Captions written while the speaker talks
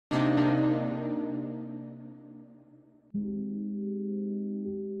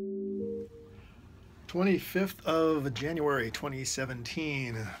25th of January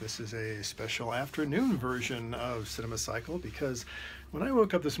 2017. This is a special afternoon version of Cinema Cycle because when I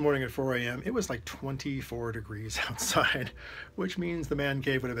woke up this morning at 4 a.m. it was like 24 degrees outside, which means the man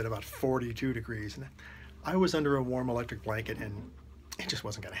cave would have been about 42 degrees. And I was under a warm electric blanket and it just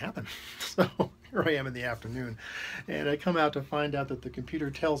wasn't going to happen. So here I am in the afternoon and I come out to find out that the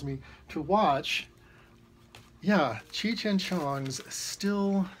computer tells me to watch, Cheech and Chong's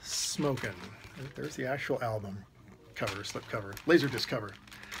Still Smokin'. There's the actual album cover, slipcover, laserdisc cover.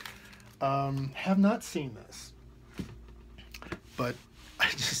 Have not seen this, but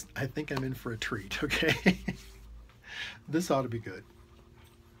I think I'm in for a treat, okay? This ought to be good.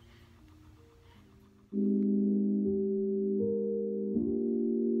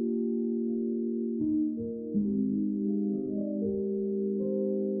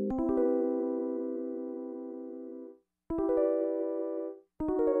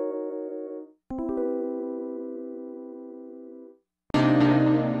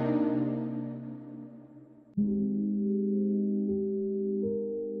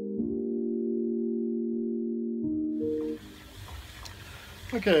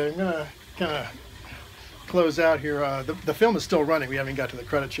 Okay, I'm gonna kind of close out here. The film is still running. We haven't got to the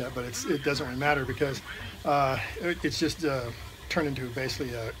credits yet, but it doesn't really matter because it's just turned into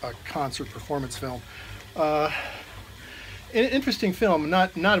basically a concert performance film. An interesting film,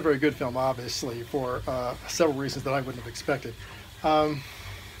 not a very good film, obviously, for several reasons that I wouldn't have expected.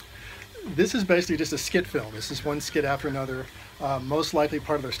 This is basically just a skit film. This is one skit after another, most likely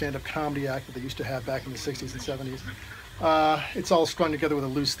part of their stand-up comedy act that they used to have back in the 60s and 70s. It's all strung together with a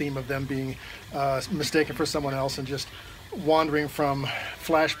loose theme of them being mistaken for someone else and just wandering from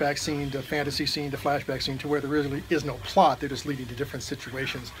flashback scene to fantasy scene to flashback scene to where there really is no plot. They're just leading to different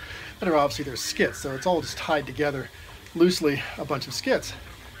situations that are obviously their skits. So it's all just tied together loosely, a bunch of skits.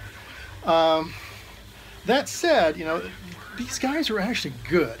 That said, these guys are actually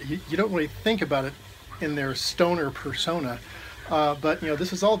good. You don't really think about it in their stoner persona. But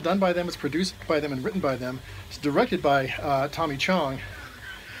this is all done by them. It's produced by them and written by them. It's directed by Tommy Chong.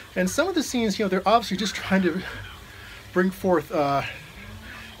 And some of the scenes, they're obviously just trying to bring forth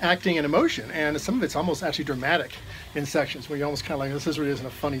acting and emotion. And some of it's almost actually dramatic in sections where you almost kind of like, this really isn't a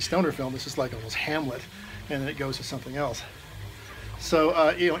funny stoner film. This is like almost Hamlet. And then it goes to something else. So,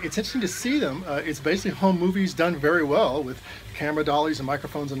 it's interesting to see them. It's basically home movies done very well with camera dollies and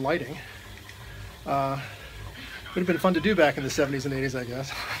microphones and lighting. Would have been fun to do back in the 70s and 80s, I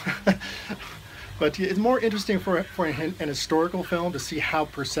guess. But it's more interesting for an historical film to see how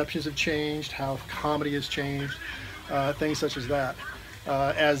perceptions have changed, how comedy has changed, things such as that.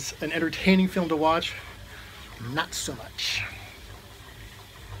 As an entertaining film to watch, not so much.